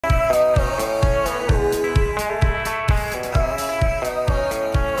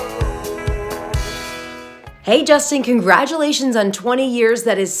Hey Justin, congratulations on 20 years.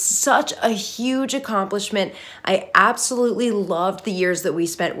 That is such a huge accomplishment. I absolutely loved the years that we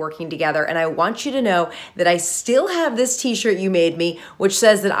spent working together, and I want you to know that I still have this t-shirt you made me, which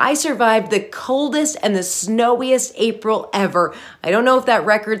says that I survived the coldest and the snowiest April ever. I don't know if that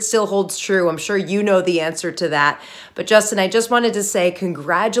record still holds true. I'm sure you know the answer to that. But Justin, I just wanted to say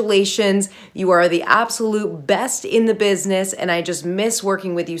congratulations. You are the absolute best in the business, and I just miss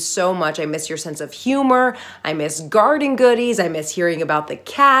working with you so much. I miss your sense of humor. I miss garden goodies. I miss hearing about the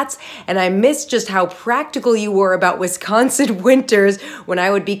cats. And I miss just how practical you were about Wisconsin winters when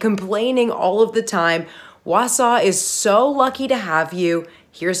I would be complaining all of the time. Wausau is so lucky to have you.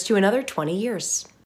 Here's to another 20 years.